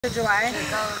July.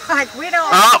 Like we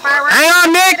don't fireworks. Hang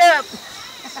on, Nick. Up.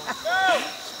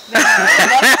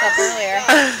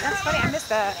 That's funny. I missed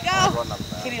that. Go.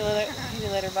 Kitty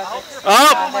litter bucket.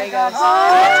 Oh there you go. Oh my god! Oh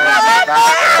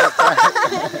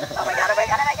my god! Oh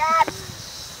my god!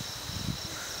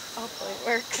 Hopefully it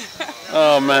works.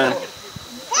 Oh man.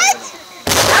 What?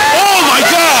 Oh my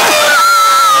god!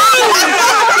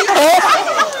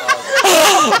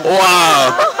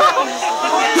 Wow.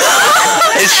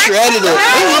 It shredded it.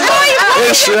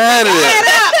 It shredded it.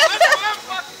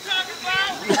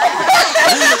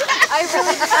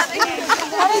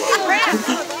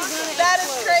 That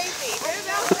is crazy.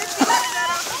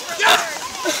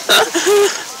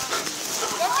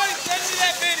 Somebody send me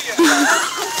that video.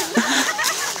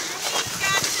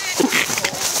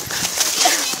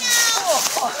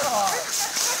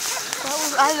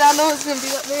 I did not know it was going to be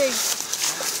that big.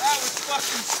 That was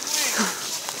fucking sweet.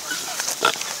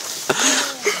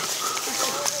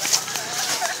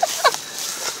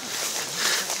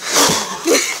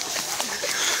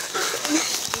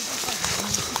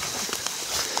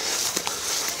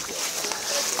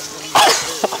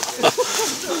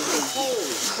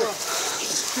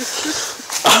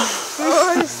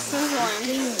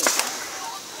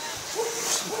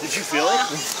 Did you feel it?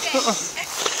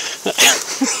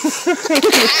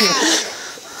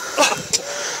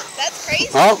 That's crazy.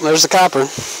 Oh, there's the copper.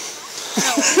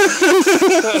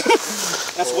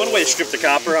 That's one way to strip the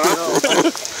copper, huh?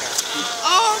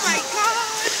 Oh my god.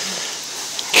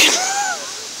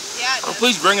 Yeah. Oh,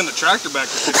 please bring in the tractor back.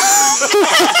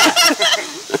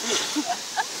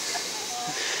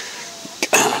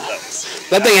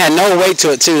 That thing had no weight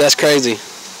to it too. That's crazy.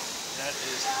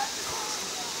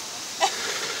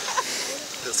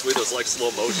 This video's like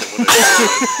slow motion.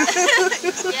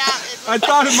 Yeah. I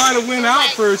thought it might have went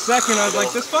out for a second. I was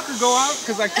like, this fucker go out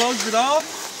because I closed it off.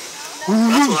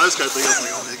 That's what I was kind of thinking. I was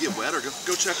like, oh, did it get wet or go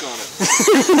check on it.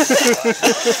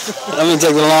 I'm gonna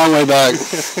take the long way back.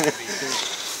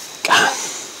 God.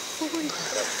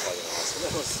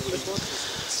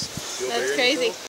 That's crazy.